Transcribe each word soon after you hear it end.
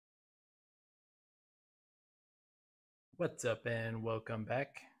What's up and welcome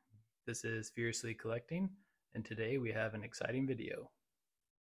back. This is Fiercely Collecting, and today we have an exciting video.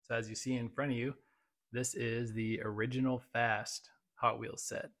 So as you see in front of you, this is the original Fast Hot Wheels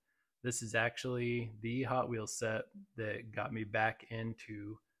set. This is actually the Hot Wheels set that got me back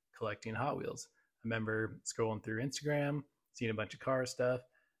into collecting Hot Wheels. I remember scrolling through Instagram, seeing a bunch of car stuff,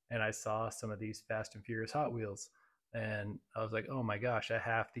 and I saw some of these Fast and Furious Hot Wheels, and I was like, oh my gosh, I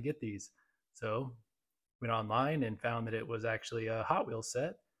have to get these. So went online and found that it was actually a Hot Wheels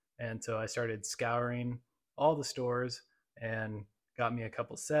set. And so I started scouring all the stores and got me a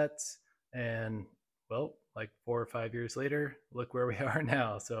couple sets. And well, like 4 or 5 years later, look where we are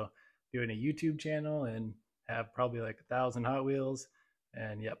now. So doing a YouTube channel and have probably like 1,000 Hot Wheels.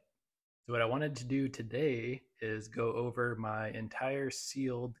 And yep. So what I wanted to do today is go over my entire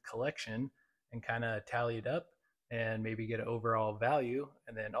sealed collection and kind of tally it up and maybe get an overall value,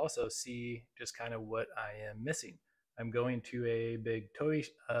 and then also see just kind of what I am missing. I'm going to a big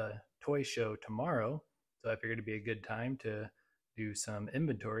toy show tomorrow, so I figured it'd be a good time to do some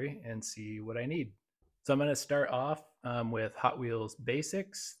inventory and see what I need. So I'm going to start off with Hot Wheels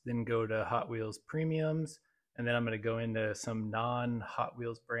Basics, then go to Hot Wheels Premiums, and then I'm going to go into some non-Hot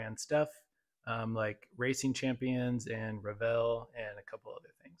Wheels brand stuff like Racing Champions and Revell and a couple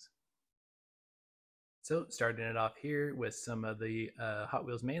other things. So starting it off here with some of the Hot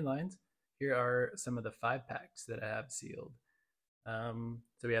Wheels main lines, here are some of the 5 packs that I have sealed.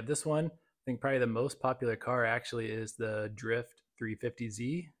 So we have this one. I think probably the most popular car actually is the Drift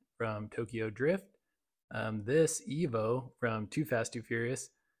 350Z from Tokyo Drift. This Evo from Too Fast Too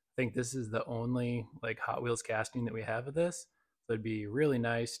Furious, I think this is the only like Hot Wheels casting that we have of this. So it'd be really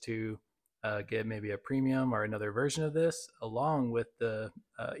nice to get maybe a premium or another version of this along with the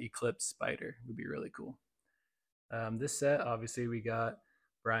Eclipse Spider. Would be really cool. This set, obviously, we got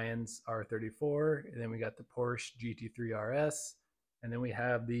Brian's R34, and then we got the Porsche GT3 RS, and then we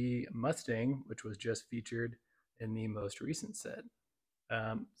have the Mustang, which was just featured in the most recent set.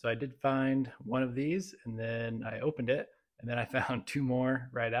 So I did find one of these, and then I opened it, and then I found 2 more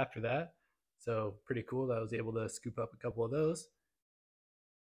right after that. So pretty cool that I was able to scoop up a couple of those.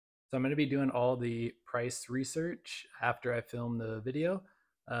 So I'm going to be doing all the price research after I film the video.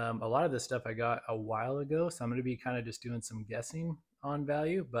 A lot of this stuff I got a while ago, so I'm going to be kind of just doing some guessing on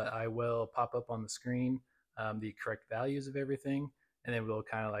value, but I will pop up on the screen the correct values of everything, and then we'll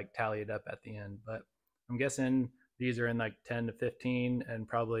kind of like tally it up at the end. But I'm guessing these are in like 10 to 15 and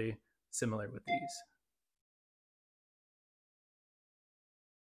probably similar with these.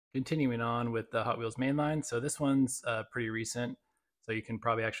 Continuing on with the Hot Wheels mainline, so this one's pretty recent. So you can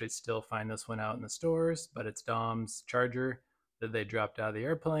probably actually still find this one out in the stores, but it's Dom's Charger that they dropped out of the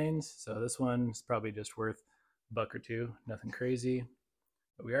airplanes. So this one is probably just worth $1 or $2, nothing crazy.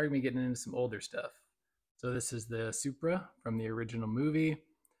 But we are gonna be getting into some older stuff. So this is the Supra from the original movie.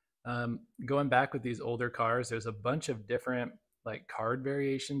 Going back with these older cars, there's a bunch of different like card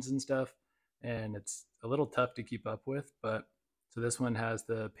variations and stuff, and it's a little tough to keep up with. But so this one has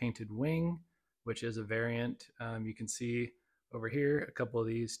the painted wing, which is a variant. You can see over here, a couple of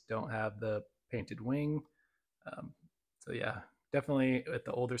these don't have the painted wing. So yeah, definitely with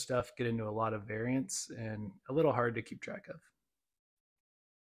the older stuff, get into a lot of variants and a little hard to keep track of.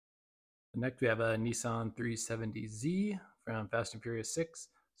 Next, we have a Nissan 370Z from Fast and Furious 6.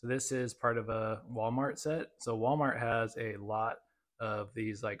 So this is part of a Walmart set. So Walmart has a lot of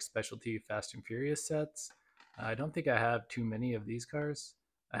these like specialty Fast and Furious sets. I don't think I have too many of these cars.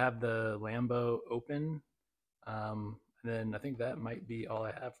 I have the Lambo Open, and then I think that might be all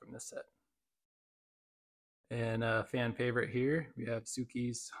I have from this set. And a fan favorite here, we have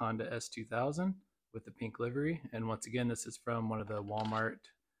Suki's Honda S2000 with the pink livery. And once again, this is from one of the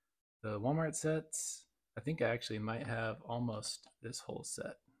Walmart sets. I think I actually might have almost this whole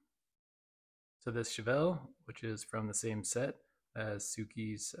set. So this Chevelle, which is from the same set as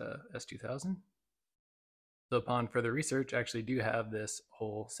Suki's S2000. So upon further research, I actually do have this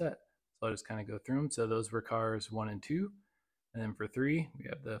whole set. So I'll just kind of go through them. So those were cars 1 and 2. And then for 3, we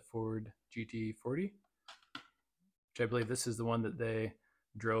have the Ford GT40, which I believe this is the one that they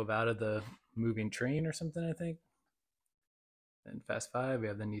drove out of the moving train or something, I think. Then Fast 5, we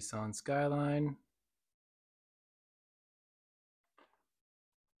have the Nissan Skyline.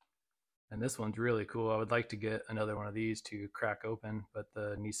 And this one's really cool. I would like to get another one of these to crack open, but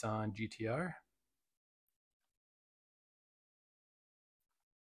the Nissan GTR.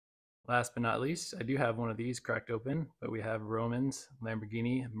 Last but not least, I do have one of these cracked open, but we have Roman's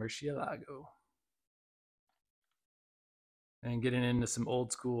Lamborghini Murcielago. And getting into some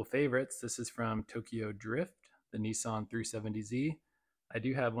old school favorites, this is from Tokyo Drift, the Nissan 370Z. I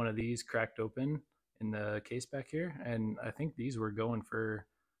do have one of these cracked open in the case back here, and I think these were going for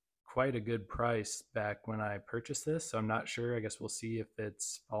quite a good price back when I purchased this, so I'm not sure. I guess we'll see if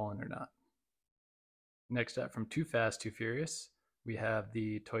it's fallen or not. Next up, from Too Fast, Too Furious, we have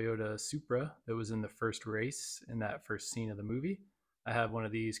the Toyota Supra that was in the first race in that first scene of the movie. I have one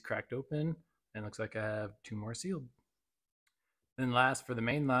of these cracked open, and looks like I have two more sealed. Then last for the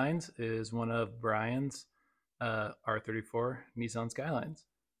main lines is one of Brian's R34 Nissan Skylines.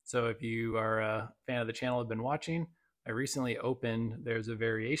 So if you are a fan of the channel, have been watching, I recently opened, there's a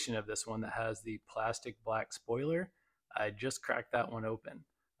variation of this one that has the plastic black spoiler. I just cracked that one open.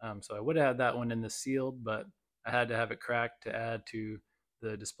 So I would have had that one in the sealed, but I had to have it cracked to add to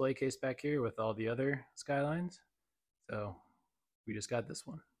the display case back here with all the other Skylines. So we just got this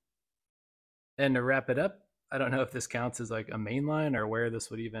one. And to wrap it up, I don't know if this counts as like a mainline or where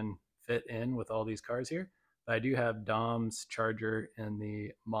this would even fit in with all these cars here, but I do have Dom's Charger and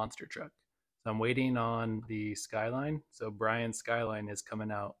the monster truck. So I'm waiting on the Skyline. So Brian's Skyline is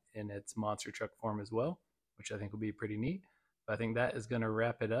coming out in its monster truck form as well, which I think will be pretty neat. But I think that is going to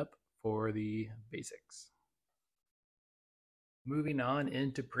wrap it up for the basics. Moving on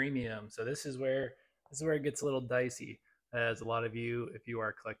into premium. So this is where it gets a little dicey. As a lot of you, if you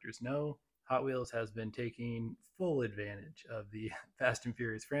are collectors, know, Hot Wheels has been taking full advantage of the Fast and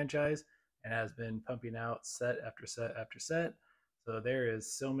Furious franchise and has been pumping out set after set after set. So there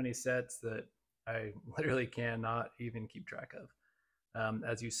is so many sets that I literally cannot even keep track of.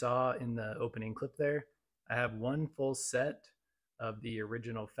 As you saw in the opening clip there, I have one full set of the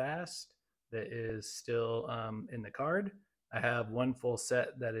original Fast that is still in the card. I have one full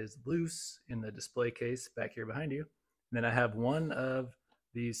set that is loose in the display case back here behind you. And then I have one of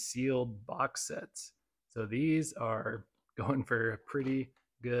these sealed box sets. So these are going for a pretty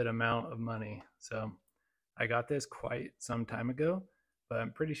good amount of money. So I got this quite some time ago, but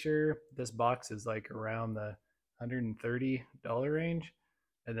I'm pretty sure this box is like around the $130 range.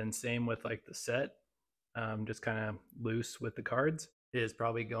 And then same with like the set, just kind of loose with the cards, is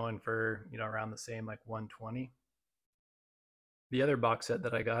probably going for, around the same, like 120. The other box set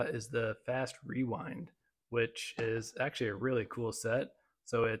that I got is the Fast Rewind, which is actually a really cool set.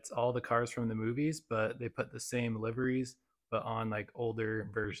 So it's all the cars from the movies, but they put the same liveries, but on like older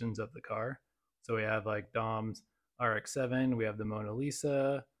versions of the car. So we have like Dom's RX-7, we have the Mona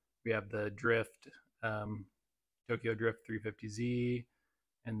Lisa, we have the Drift, Tokyo Drift 350Z,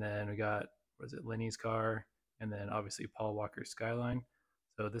 and then we got, was it Lenny's car, and then obviously Paul Walker's Skyline.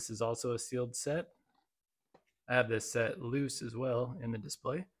 So this is also a sealed set. I have this set loose as well in the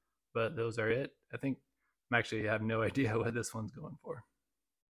display, but those are it. I have no idea what this one's going for.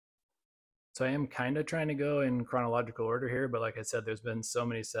 So I am kind of trying to go in chronological order here, but like I said, there's been so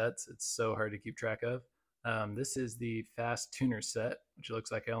many sets, it's so hard to keep track of. This is the Fast Tuner set, which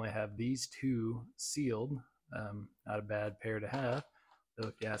looks like I only have these two sealed. Not a bad pair to have, though,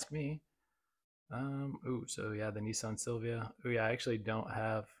 if you ask me. So yeah, the Nissan Silvia. Oh yeah, I actually don't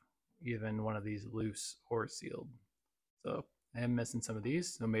have even one of these loose or sealed. So I am missing some of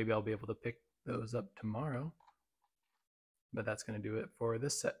these, so maybe I'll be able to pick those up tomorrow. But that's going to do it for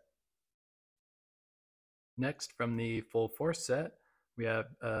this set. Next, from the Full Force set, we have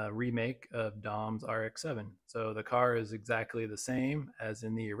a remake of Dom's RX-7. So the car is exactly the same as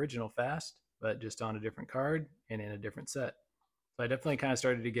in the original Fast, but just on a different card and in a different set. So I definitely kind of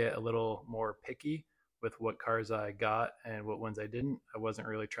started to get a little more picky with what cars I got and what ones I didn't. I wasn't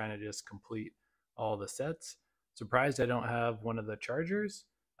really trying to just complete all the sets. Surprised I don't have one of the Chargers.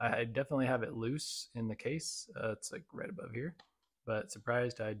 I definitely have it loose in the case. It's like right above here, but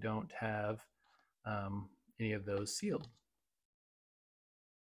surprised I don't have any of those sealed.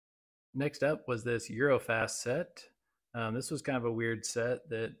 Next up was this Eurofast set. This was kind of a weird set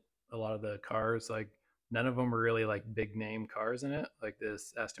that a lot of the cars, like none of them were really like big name cars in it, like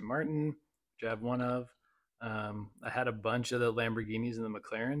this Aston Martin, which I have one of. I had a bunch of the Lamborghinis and the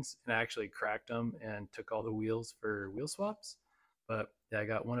McLarens, and I actually cracked them and took all the wheels for wheel swaps. But yeah, I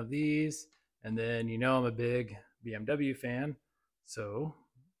got one of these, and then I'm a big BMW fan, so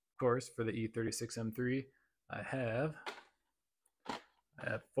of course for the E36 M3, I have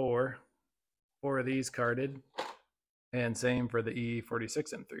four of these carded, and same for the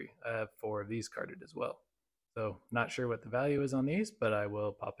E46 M3. I have four of these carded as well. So not sure what the value is on these, but I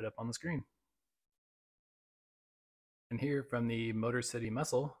will pop it up on the screen. And here from the Motor City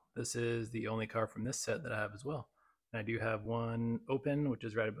Muscle, this is the only car from this set that I have as well. And I do have one open, which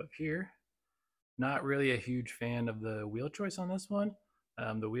is right above here. Not really a huge fan of the wheel choice on this one.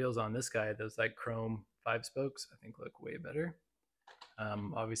 The wheels on this guy, those like chrome 5 spokes, I think look way better.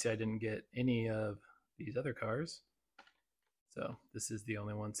 Obviously I didn't get any of these other cars, so this is the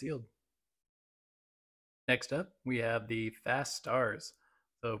only one sealed. Next up, we have the Fast Stars.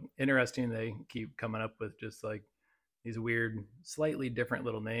 So interesting, they keep coming up with just like these weird, slightly different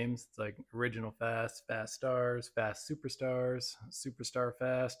little names. It's like Original Fast, Fast Stars, Fast Superstars, Superstar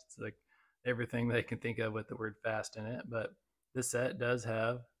Fast. It's like everything they can think of with the word fast in it. But this set does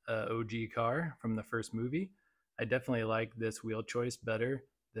have a OG car from the first movie. I definitely like this wheel choice better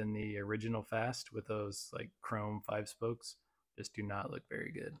than the original Fast with those like chrome 5 spokes. Just do not look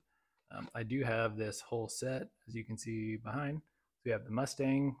very good. I do have this whole set, as you can see behind. So we have the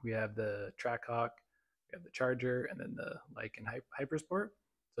Mustang, we have the Trackhawk, we have the Charger, and then the Lykan Hypersport.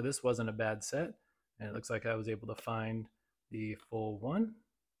 So this wasn't a bad set, and it looks like I was able to find the full one.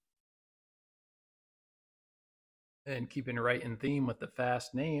 And keeping right in theme with the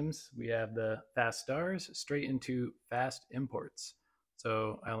fast names, we have the Fast Stars straight into Fast Imports.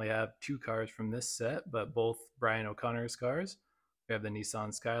 So I only have 2 cars from this set, but both Brian O'Connor's cars. We have the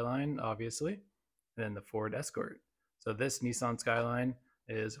Nissan Skyline, obviously, and then the Ford Escort. So this Nissan Skyline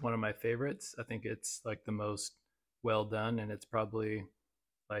is one of my favorites. I think it's like the most well done, and it's probably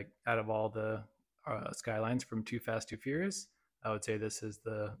like out of all the Skylines from Too Fast, Too Furious, I would say this is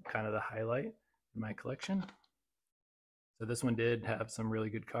the kind of the highlight in my collection. So this one did have some really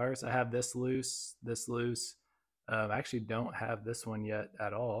good cars. I have this loose, this loose. I actually don't have this one yet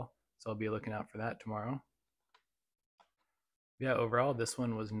at all, so I'll be looking out for that tomorrow. Yeah, overall, this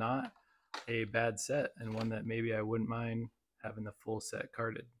one was not a bad set and one that maybe I wouldn't mind having the full set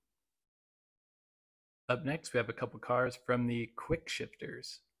carded. Up next, we have a couple cars from the Quick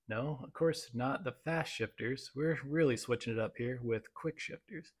Shifters. No, of course, not the Fast Shifters. We're really switching it up here with Quick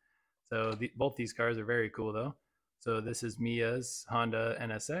Shifters. So both these cars are very cool though. So this is Mia's Honda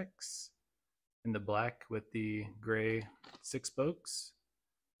NSX in the black with the gray 6 spokes.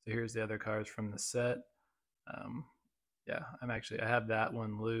 So here's the other cars from the set. Yeah, I have that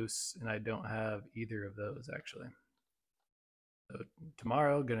one loose, and I don't have either of those actually. So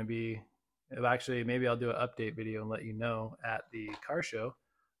tomorrow gonna be, actually maybe I'll do an update video and let you know at the car show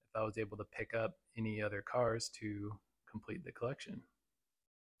if I was able to pick up any other cars to complete the collection.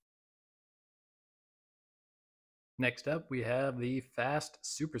 Next up, we have the Fast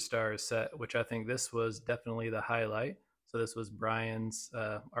Superstars set, which I think this was definitely the highlight. So this was Brian's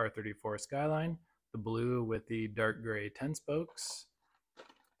R34 Skyline, the blue with the dark gray 10 spokes.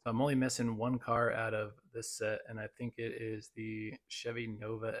 So I'm only missing 1 car out of this set, and I think it is the Chevy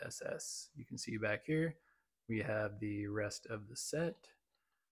Nova SS. You can see back here, we have the rest of the set.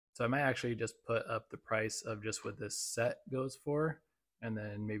 So I might actually just put up the price of just what this set goes for, and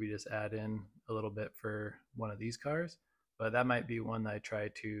then maybe just add in a little bit for one of these cars. But that might be one that I try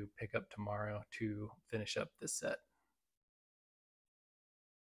to pick up tomorrow to finish up this set.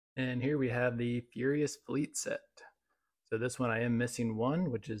 And here we have the Furious Fleet set. So this one I am missing one,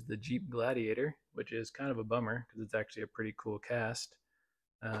 which is the Jeep Gladiator, which is kind of a bummer because it's actually a pretty cool cast.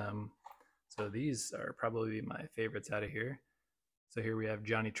 So these are probably my favorites out of here. So here we have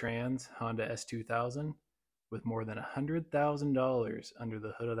Johnny Tran's Honda S2000 with more than $100,000 under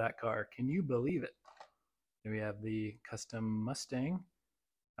the hood of that car. Can you believe it? Then we have the custom Mustang.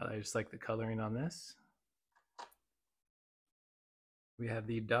 I just like the coloring on this. We have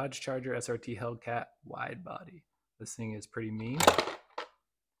the Dodge Charger SRT Hellcat wide body. This thing is pretty mean.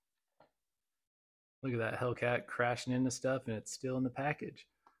 Look at that Hellcat crashing into stuff and it's still in the package.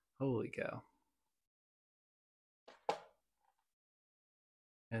 Holy cow.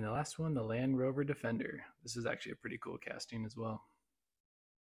 And the last one, the Land Rover Defender. This is actually a pretty cool casting as well.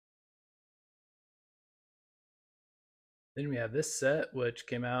 Then we have this set, which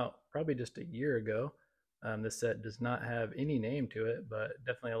came out probably just a year ago. This set does not have any name to it, but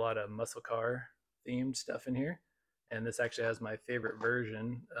definitely a lot of muscle car themed stuff in here. And this actually has my favorite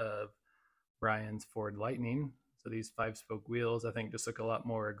version of Brian's Ford Lightning. So these 5-spoke wheels, I think, just look a lot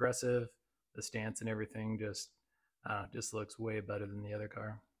more aggressive. The stance and everything just looks way better than the other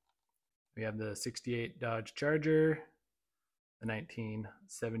car. We have the 68 Dodge Charger, the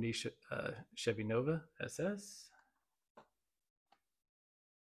 1970 Chevy Nova SS,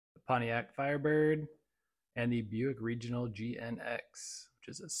 the Pontiac Firebird, and the Buick Regional GNX, which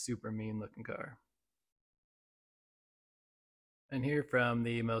is a super mean looking car. And here from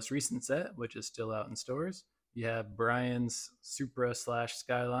the most recent set, which is still out in stores, you have Brian's Supra /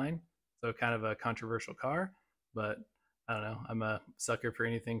 Skyline. So kind of a controversial car, but I don't know. I'm a sucker for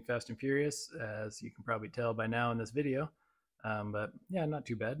anything Fast and Furious, as you can probably tell by now in this video. But yeah, not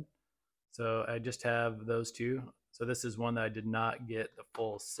too bad. So I just have those two. So this is one that I did not get the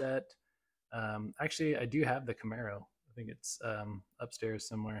full set. Actually, I do have the Camaro. I think it's upstairs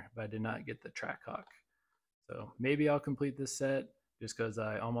somewhere, but I did not get the Trackhawk. So maybe I'll complete this set just because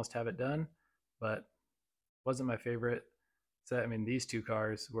I almost have it done, but Wasn't my favorite set. I mean, these two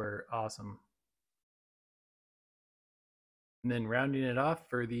cars were awesome. And then rounding it off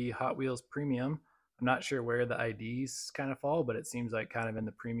for the Hot Wheels Premium, I'm not sure where the IDs kind of fall, but it seems like kind of in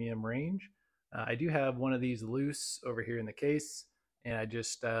the premium range. I do have one of these loose over here in the case, and I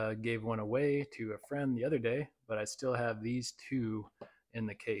just gave one away to a friend the other day, but I still have these two in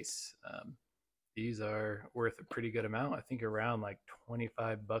the case. These are worth a pretty good amount. I think around like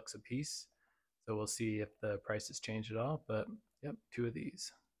 25 bucks a piece. So we'll see if the prices change at all, but yep, two of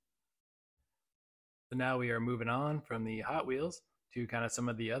these. So now we are moving on from the Hot Wheels to kind of some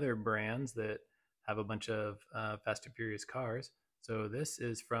of the other brands that have a bunch of Fast and Furious cars. So this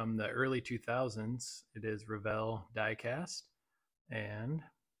is from the early 2000s. It is Revell diecast, and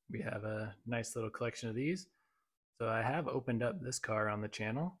we have a nice little collection of these. So I have opened up this car on the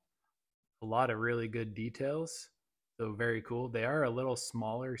channel. A lot of really good details. So very cool. They are a little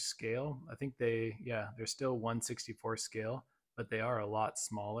smaller scale. I think they're still 1/64 scale, but they are a lot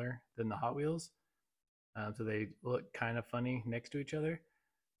smaller than the Hot Wheels. So they look kind of funny next to each other,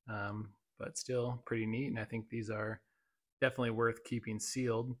 but still pretty neat. And I think these are definitely worth keeping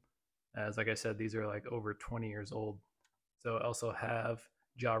sealed, as like I said, these are like over 20 years old. So I also have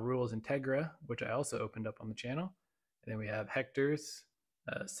Ja Rule's Integra, which I also opened up on the channel. And then we have Hector's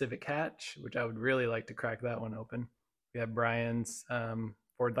Civic Hatch, which I would really like to crack that one open. We have Brian's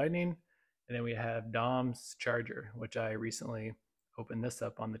Ford Lightning, and then we have Dom's Charger, which I recently opened this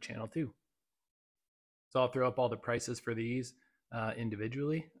up on the channel too. So I'll throw up all the prices for these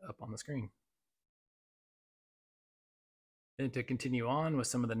individually up on the screen. Then to continue on with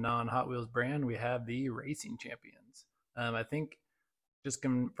some of the non-Hot Wheels brand, we have the Racing Champions. I think just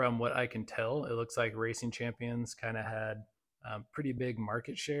from what I can tell, it looks like Racing Champions kind of had pretty big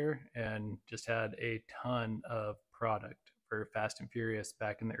market share and just had a ton of product for Fast and Furious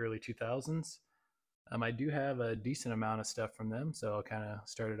back in the early 2000s. I do have a decent amount of stuff from them, so I'll kind of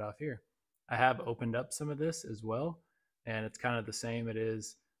start it off here. I have opened up some of this as well, and it's kind of the same. It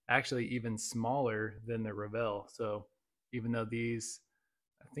is actually even smaller than the Revell. So even though these,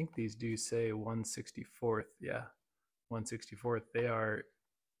 I think these do say 1/64th, yeah, 1/64th, they are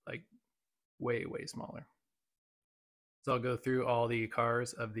like way, way smaller. So I'll go through all the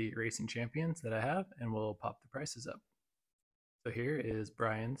cars of the Racing Champions that I have, and we'll pop the prices up. So here is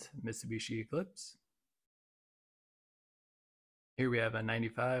Brian's Mitsubishi Eclipse. Here we have a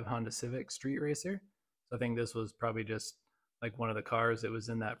 95 Honda Civic Street Racer. So I think this was probably just like one of the cars that was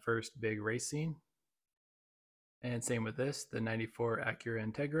in that first big race scene. And same with this, the 94 Acura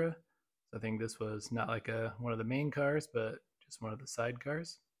Integra. So I think this was not like one of the main cars, but just one of the side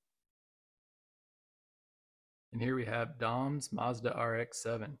cars. And here we have Dom's Mazda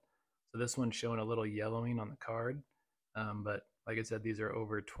RX-7. So this one's showing a little yellowing on the card, but like I said, these are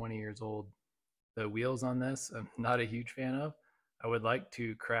over 20 years old. The wheels on this, I'm not a huge fan of. I would like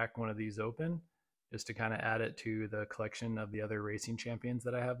to crack one of these open just to kind of add it to the collection of the other Racing Champions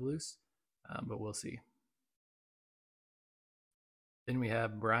that I have loose, but we'll see. Then we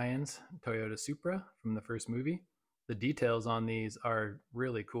have Brian's Toyota Supra from the first movie. The details on these are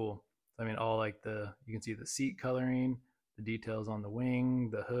really cool. I mean, all like you can see the seat coloring, the details on the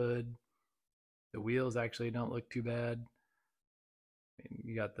wing, the hood. The wheels actually don't look too bad.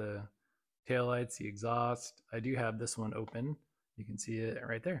 You got the taillights, the exhaust. I do have this one open. You can see it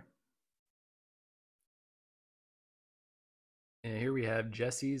right there. And here we have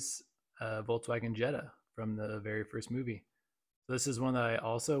Jesse's Volkswagen Jetta from the very first movie. So this is one that I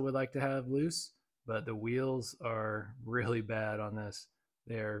also would like to have loose, but the wheels are really bad on this.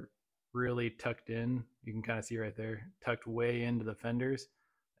 They're really tucked in. You can kind of see right there, tucked way into the fenders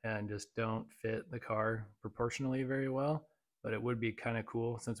and just don't fit the car proportionally very well. But it would be kind of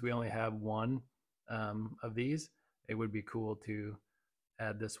cool since we only have one of these. It would be cool to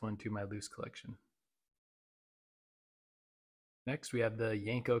add this one to my loose collection. Next, we have the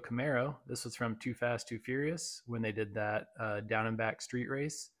Yenko Camaro. This was from Too Fast, Too Furious when they did that down and back street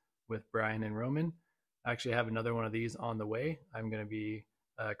race with Brian and Roman. I actually have another one of these on the way. I'm going to be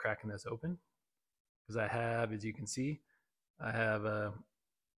cracking this open because I have, as you can see, I have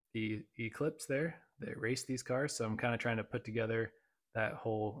the Eclipse there that race these cars. So I'm kind of trying to put together that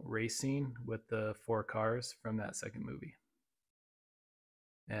whole race scene with the 4 cars from that second movie.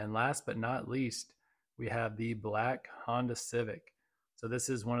 And last but not least, we have the black Honda Civic. So this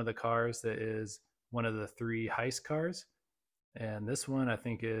is one of the cars that is one of the 3 heist cars. And this one I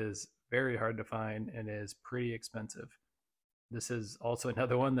think is very hard to find and is pretty expensive. This is also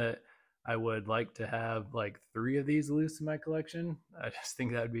another one that I would like to have like 3 of these loose in my collection. I just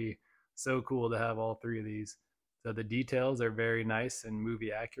think that'd be so cool to have all 3 of these. So the details are very nice and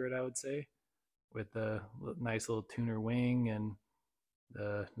movie accurate, I would say. with the nice little tuner wing and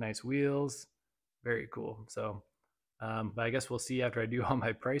the nice wheels. Very cool. So, but I guess we'll see after I do all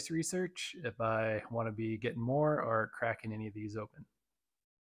my price research if I want to be getting more or cracking any of these open.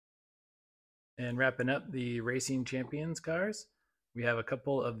 And wrapping up the Racing Champions cars, we have a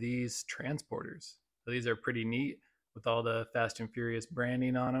couple of these transporters. So these are pretty neat with all the Fast and Furious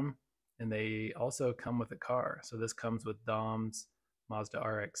branding on them. And they also come with a car. So this comes with Dom's Mazda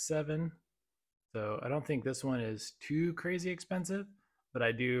RX-7. So I don't think this one is too crazy expensive, but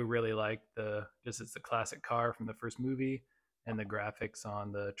I do really like just it's the classic car from the first movie, and the graphics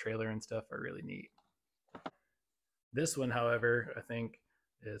on the trailer and stuff are really neat. This one, however, I think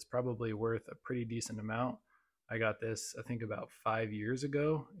is probably worth a pretty decent amount. I got this, I think, about 5 years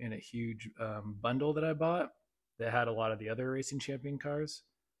ago in a huge bundle that I bought that had a lot of the other Racing Champion cars.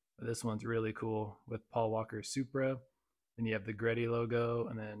 But this one's really cool with Paul Walker's Supra. Then you have the Greddy logo,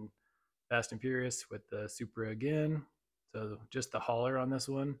 and then Fast and Furious with the Supra again. So just the hauler on this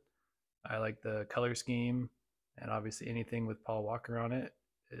one. I like the color scheme, and obviously anything with Paul Walker on it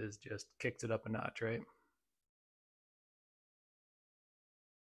is just kicks it up a notch, right?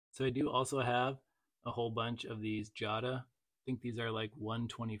 So I do also have a whole bunch of these Jada. I think these are like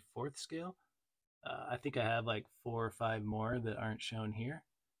 1/24th scale. I think I have like 4 or 5 more that aren't shown here,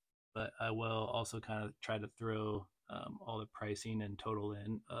 but I will also kind of try to throw all the pricing and total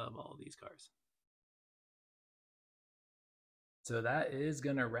in of all these cars. So that is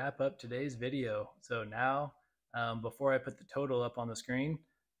going to wrap up today's video. So now, before I put the total up on the screen,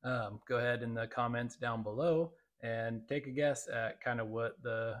 go ahead in the comments down below and take a guess at kind of what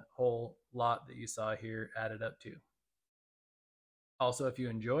the whole lot that you saw here added up to. Also, if you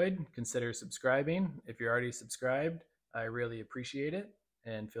enjoyed, consider subscribing. If you're already subscribed, I really appreciate it.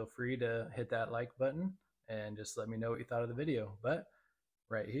 And feel free to hit that like button and just let me know what you thought of the video. But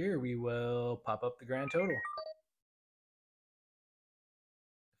right here, we will pop up the grand total.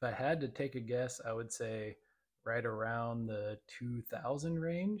 If I had to take a guess, I would say right around the 2000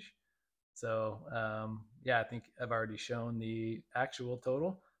 range. So yeah, I think I've already shown the actual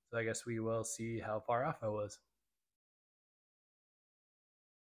total. So I guess we will see how far off I was.